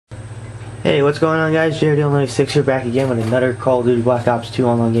Hey, what's going on, guys? JRD96 here, back again with another Call of Duty Black Ops 2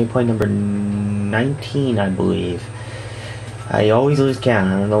 online gameplay number 19, I believe. I always lose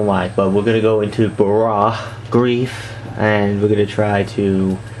count, I don't know why, but we're gonna go into Grief, and we're gonna try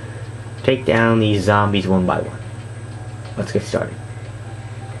to take down these zombies one by one. Let's get started.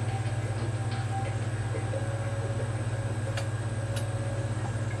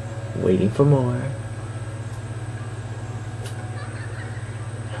 Waiting for more.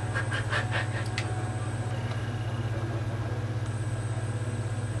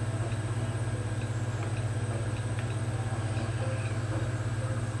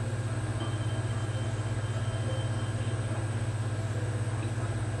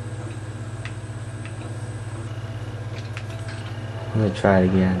 I'm gonna try it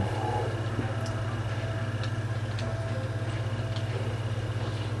again.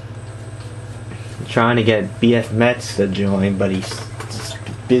 I'm trying to get BF Metz to join, but he's just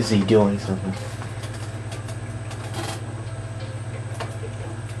busy doing something.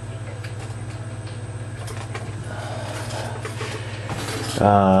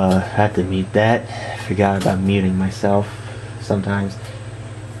 Had to mute that. Forgot about muting myself sometimes.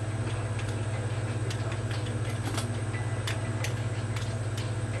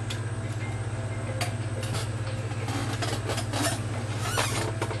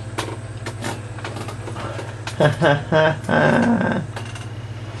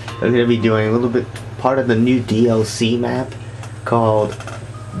 I'm gonna be doing a little bit part of the new DLC map called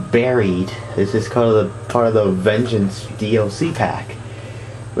Buried. This is called part of the Vengeance DLC pack.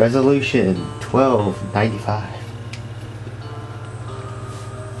 Resolution 1295.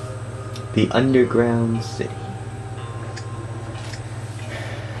 The Underground City.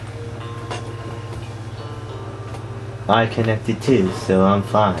 I connected too, so I'm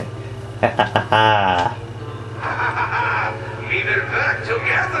fine. We will work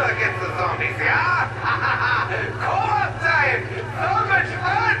together against the zombies, yeah? Co-op time! So much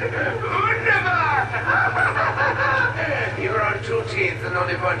fun! Wunderbar! You're on 2 teams and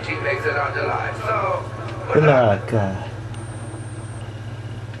only 1 team makes it out alive, so... Good luck.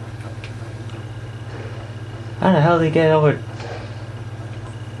 How the hell did he get over?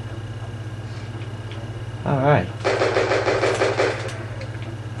 Alright.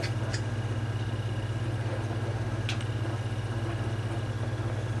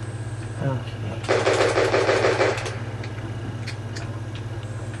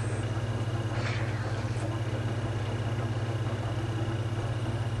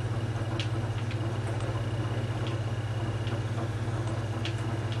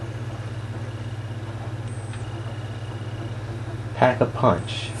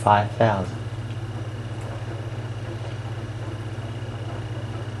 Pack-a-Punch, 5,000.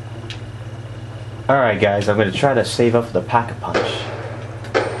 Alright guys, I'm gonna try to save up for the Pack-a-Punch.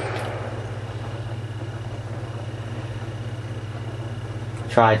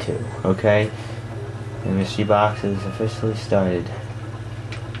 Try to, okay? The mystery box is officially started.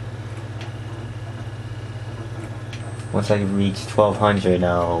 Once I reach 1200,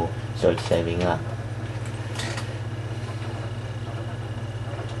 I'll start saving up.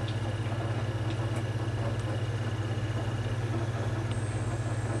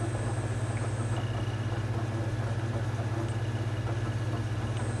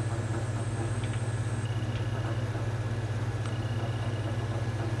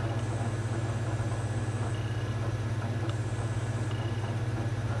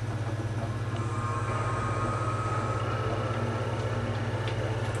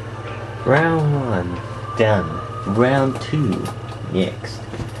 Round 1 done. Round 2 next.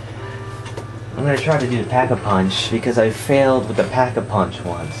 I'm gonna try to do the Pack-a-Punch because I failed with the Pack-a-Punch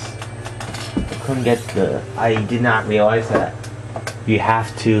once. I did not realize that you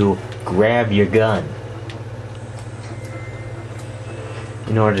have to grab your gun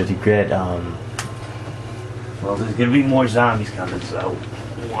in order to get well, there's gonna be more zombies coming, so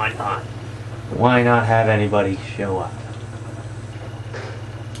why not? Why not have anybody show up?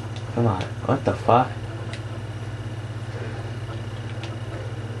 Come on, what the fuck?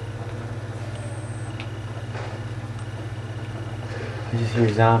 I just hear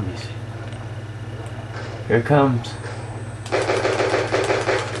zombies. Here it comes.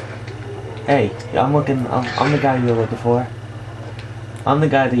 Hey, I'm the guy you're looking for. I'm the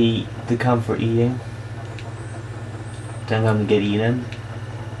guy to come for eating. Then I'm to get eaten.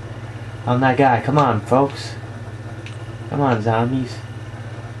 I'm that guy. Come on, folks. Come on, zombies.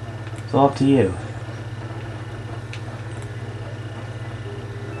 It's all up to you.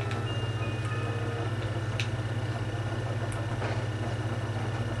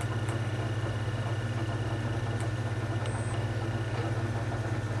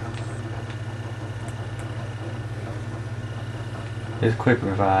 Just quick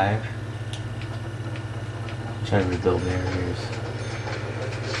revive. Try to rebuild barriers.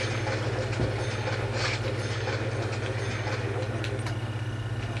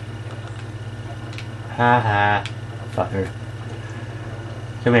 Haha, fucker.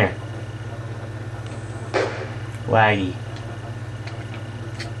 Come here. Waggy.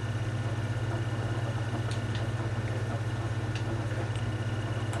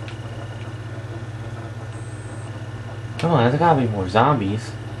 Come on, there's gotta be more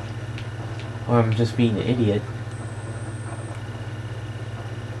zombies. Or I'm just being an idiot.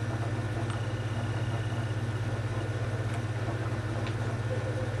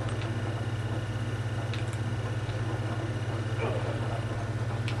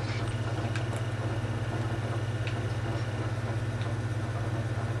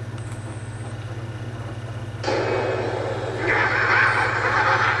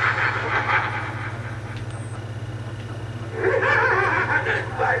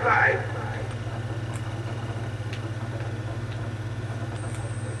 Bye-bye.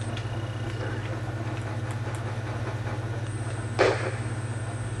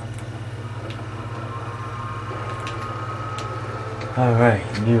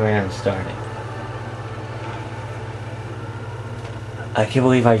 Alright, new round starting. I can't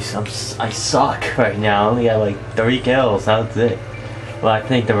believe I suck right now. I only got like 3 kills. That's it. Well, I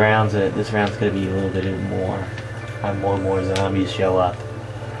think this round's gonna be a little bit more. Have more zombies show up.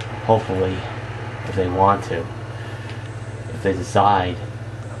 Hopefully, if they want to. If they decide.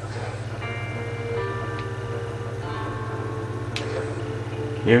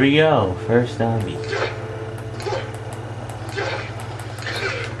 Here we go. First zombie.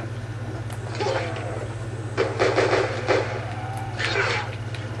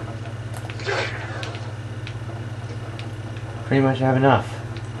 Pretty much have enough.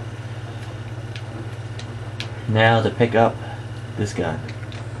 Now to pick up this gun.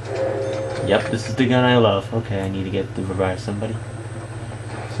 Yep, this is the gun I love. Okay, I need to get to revive somebody.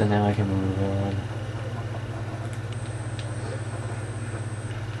 So now I can move on.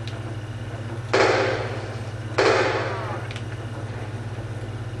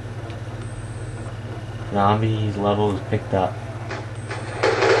 Zombies level is picked up.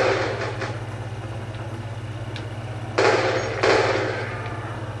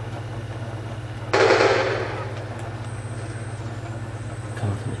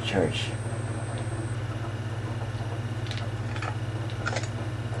 Coming from the church.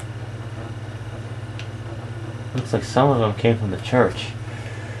 Looks like some of them came from the church.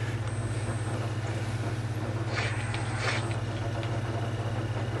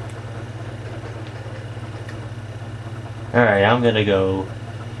 Alright, I'm gonna go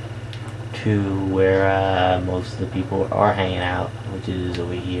to where most of the people are hanging out, which is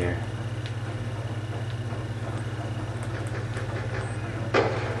over here.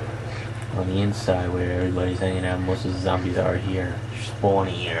 On the inside where everybody's hanging out, most of the zombies are here,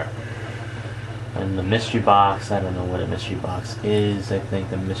 spawning here. And the mystery box, I don't know what a mystery box is. I think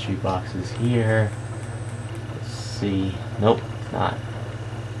the mystery box is here. Let's see. Nope, it's not.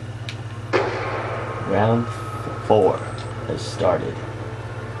 Round 4 has started.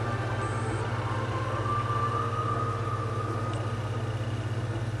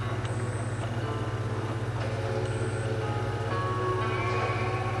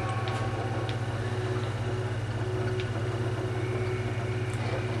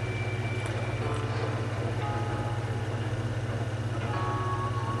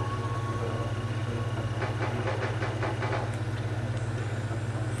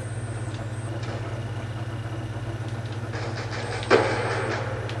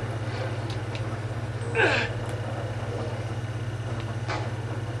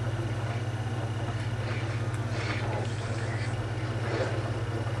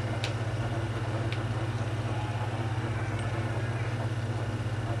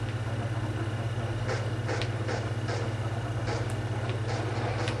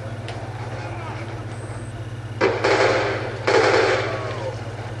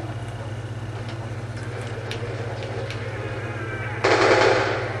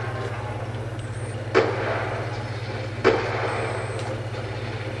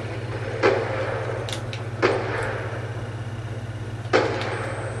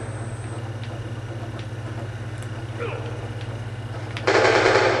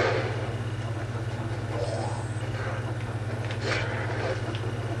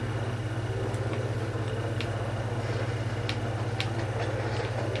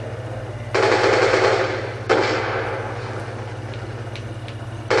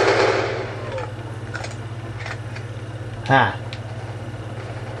 Ha!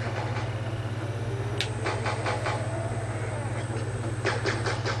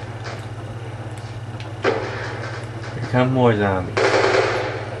 come more zombies.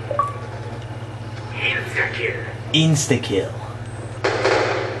 Insta-kill. Insta-kill.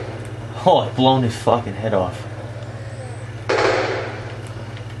 Oh, I've blown his fucking head off.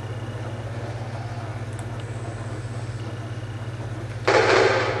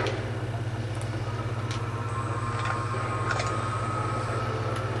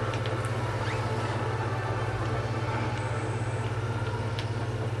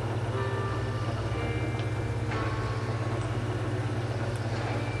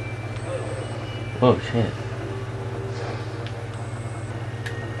 Oh shit.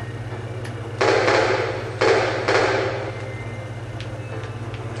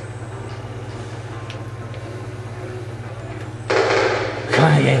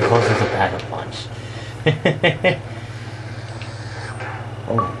 Kinda getting closer to Pack-a-Punch.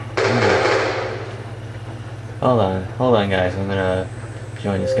 Oh. Hold on guys, I'm gonna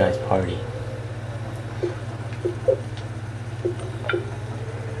join this guy's party.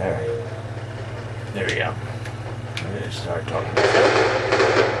 Alright. There we go. I'm gonna start talking.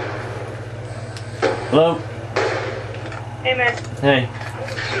 Hello? Hey man. Hey.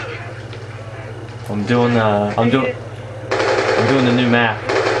 I'm doing the new map.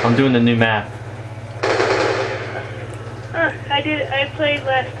 I'm doing the new map. I played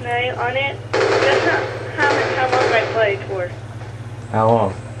last night on it. That's not how long I played for. How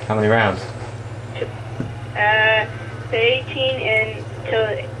long? How many rounds? 18 until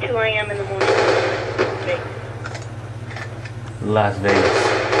 2 a.m. in the morning. Okay. Las Vegas.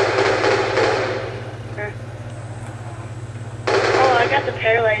 Oh, I got the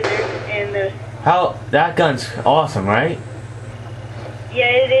paralyzer and the... How? That gun's awesome, right? Yeah,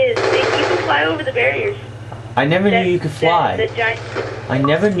 it is. You can fly over the barriers. I never knew you could fly. The giant... I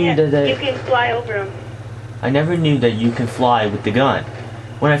never knew Yeah, that. you can fly over them. I never knew that you can fly with the gun.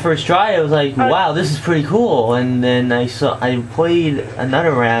 When I first tried, I was like, "Wow, this is pretty cool." And then I played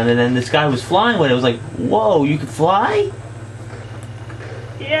another round, and then this guy was flying with it. I was like, "Whoa, you can fly?"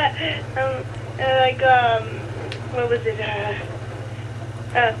 Yeah, what was it?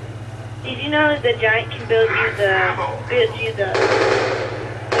 Did you know the giant can build the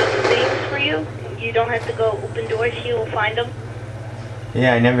things for you? You don't have to go open doors. He will find them.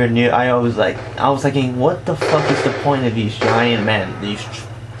 Yeah, I never knew. I was thinking, what the fuck is the point of these giant men, these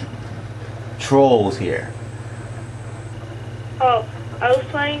trolls here? Oh, I was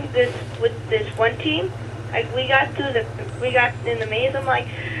playing this with this one team. Like we got in the maze. I'm like,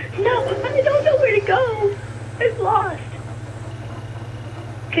 no, I don't know where to go. I'm lost.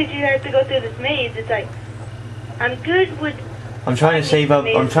 Cause you have to go through this maze. It's like, I'm good with. I'm trying to save up.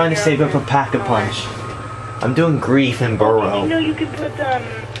 I'm trying to save up a Pack-a-Punch. I'm doing Grief and Burrow. You know you can put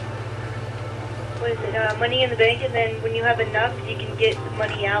what is it? Money in the bank, and then when you have enough, you can get the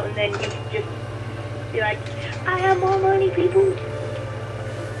money out, and then you can just be like, I have more money, people.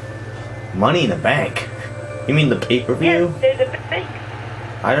 Money in the bank? You mean the pay-per-view? Yeah, there's a bank.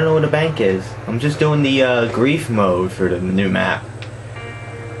 I don't know what a bank is. I'm just doing the Grief mode for the new map.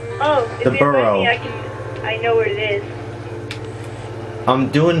 Oh, if The you're Burrow. ready, I know where it is. I'm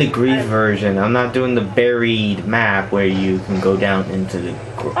doing the Grief version. I'm not doing the buried map where you can go down into the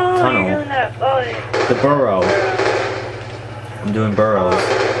tunnel. You're doing that. Oh, The Burrow. I'm doing Burrows.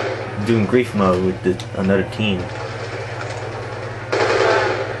 I'm doing Grief mode with another team.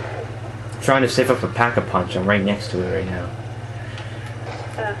 I'm trying to save up a Pack-a-Punch. I'm right next to it right now.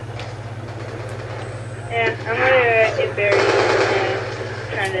 yeah, I'm gonna get buried.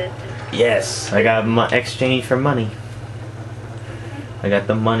 Trying to. Yes, I got exchange for money. I got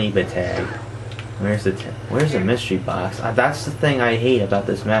the money tag. Where's the mystery box? That's the thing I hate about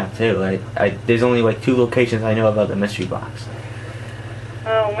this map too. There's only like 2 locations I know about the mystery box.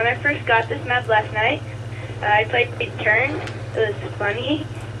 Oh, when I first got this map last night, I played turns. It was funny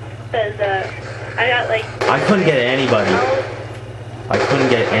because I got like. I couldn't get anybody. I couldn't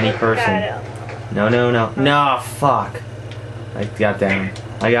get any person. No. No, fuck. I got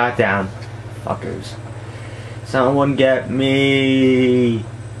down. Fuckers. Someone get me.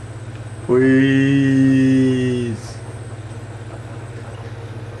 Please.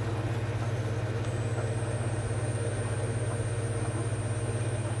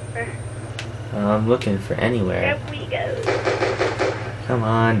 I'm looking for anywhere. There we go. Come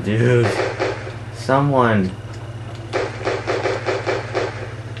on, dude. Someone.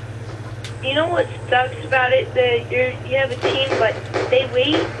 You know what sucks about it? You have a team, but they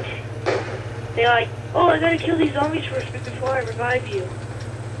wait. They're like, oh, I gotta kill these zombies first before I revive you.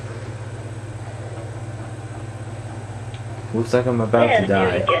 Looks like I'm about to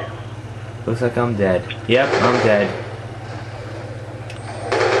die. There we go. Looks like I'm dead. Yep, I'm dead.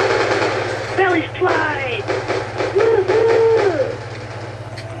 Belly slide! Woo!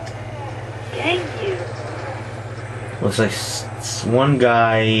 Looks like one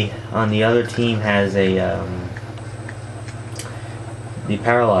guy on the other team has a the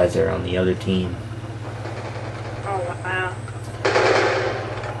paralyzer on the other team. Oh wow.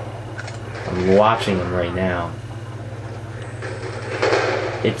 I'm watching him right now.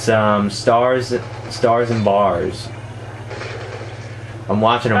 It's stars and bars. I'm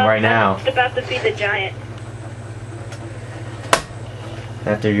watching him right now. It's about to feed the giant.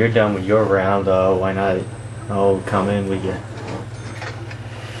 After you're done with your round, why not? I'll come in with you.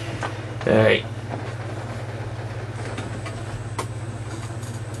 Alright.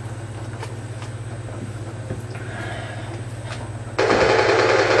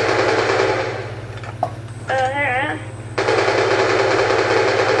 Here.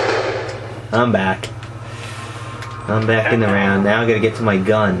 I'm back. I'm back in the round. Now I gotta get to my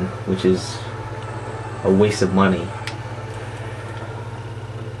gun, which is a waste of money.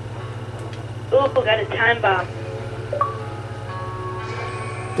 Ooh, got a time bomb.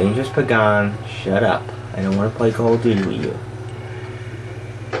 Dangerous Pagan, shut up. I don't want to play Call of Duty with you.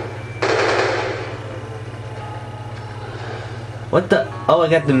 What the? Oh, I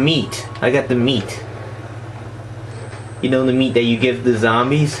got the meat. I got the meat. You know the meat that you give the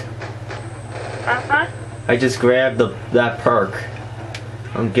zombies? Uh-huh. I just grabbed that perk.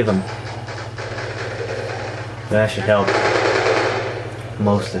 I'll give them. That should help.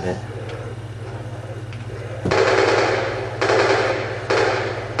 Most of it.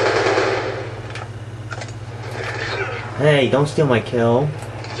 Hey, don't steal my kill.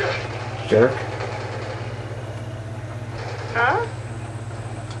 Jerk. Huh?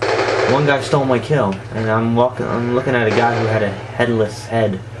 One guy stole my kill, and I'm looking at a guy who had a headless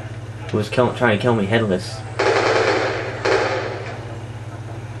head. Who was trying to kill me headless.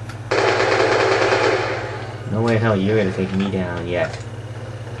 No way in hell you're gonna take me down yet.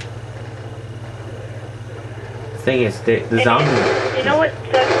 The thing is, the zombies... You know what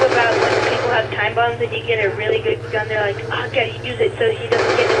sucks about when people have time bombs and you get a really good gun, they're like, oh, I gotta use it so he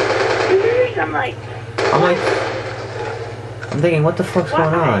doesn't get it. I'm like... I'm thinking, what the fuck's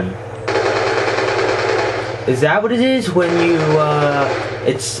going on? Is that what it is when you,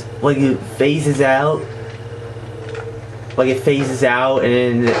 it's like it phases out? Like it phases out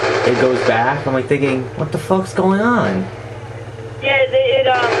and then it goes back? I'm like thinking, what the fuck's going on? Yeah, it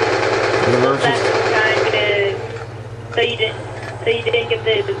goes back to time so you didn't get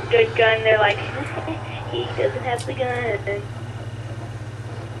the good gun. They're like, he doesn't have the gun.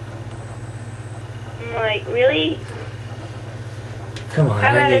 I'm like, really? Come on,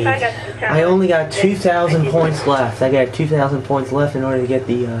 How about if I got the time? I only got 2,000 points left. I got 2,000 points left in order to get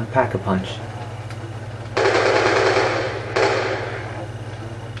the Pack-a-Punch.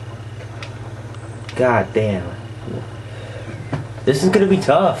 God damn. This is gonna be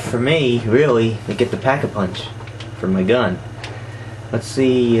tough for me, really, to get the Pack-a-Punch for my gun. Let's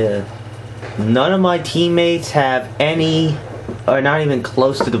see, none of my teammates have any, or not even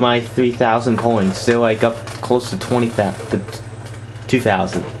close to my 3,000 points. They're like up close to 2,000.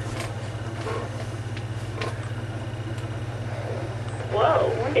 Whoa,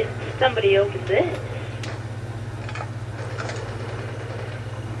 when did somebody open this?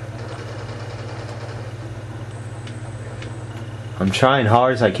 I'm trying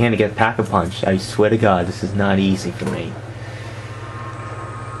hard as I can to get Pack-a-Punch. I swear to God, this is not easy for me.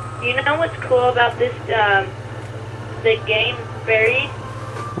 You know what's cool about this, the game, Buried?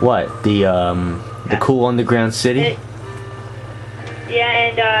 What? The cool underground city? Yeah,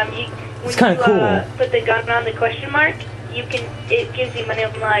 and It's kind of cool. Put the gun on the question mark, it gives you money.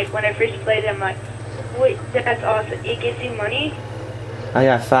 I'm like, when I first played it, I'm like, wait, that's awesome. It gives you money? I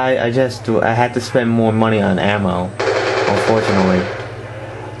got 5, I had to spend more money on ammo, unfortunately.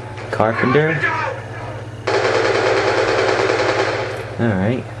 Carpenter?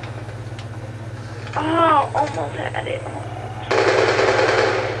 Alright. Oh, almost had it.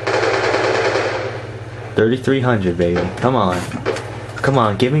 3,300, baby. Come on. Come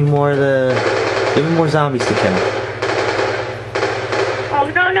on, give me more zombies to kill. Oh,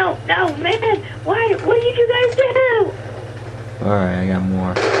 no, man. Why? What did you guys do? Alright, I got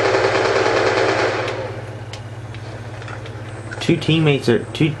more. Two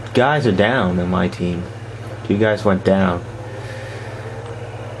guys are down in my team. 2 guys went down.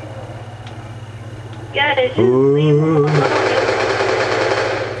 Guys, just leave them alone.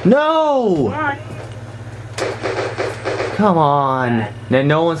 No! Come on. Come on. Now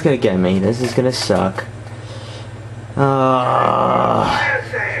no one's gonna get me. This is gonna suck.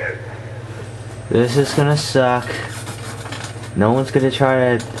 This is gonna suck. No one's gonna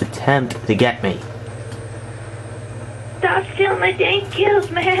try to attempt to get me. Stop stealing my dang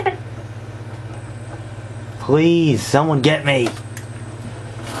kills, man. Please, someone get me.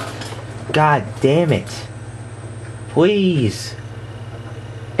 God damn it. Please.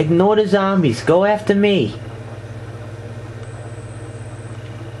 Ignore the zombies. Go after me.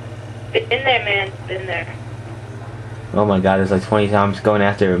 Been there, man. Been there. Oh my god, there's like 20 times going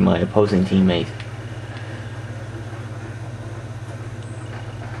after my opposing teammate.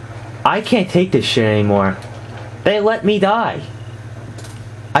 I can't take this shit anymore. They let me die.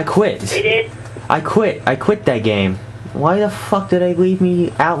 I quit. They did? I quit. I quit that game. Why the fuck did they leave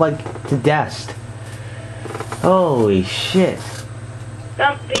me out like to dust? Holy shit.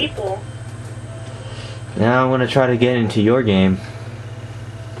 Some people. Now I'm gonna try to get into your game.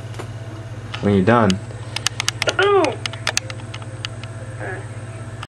 When you're done.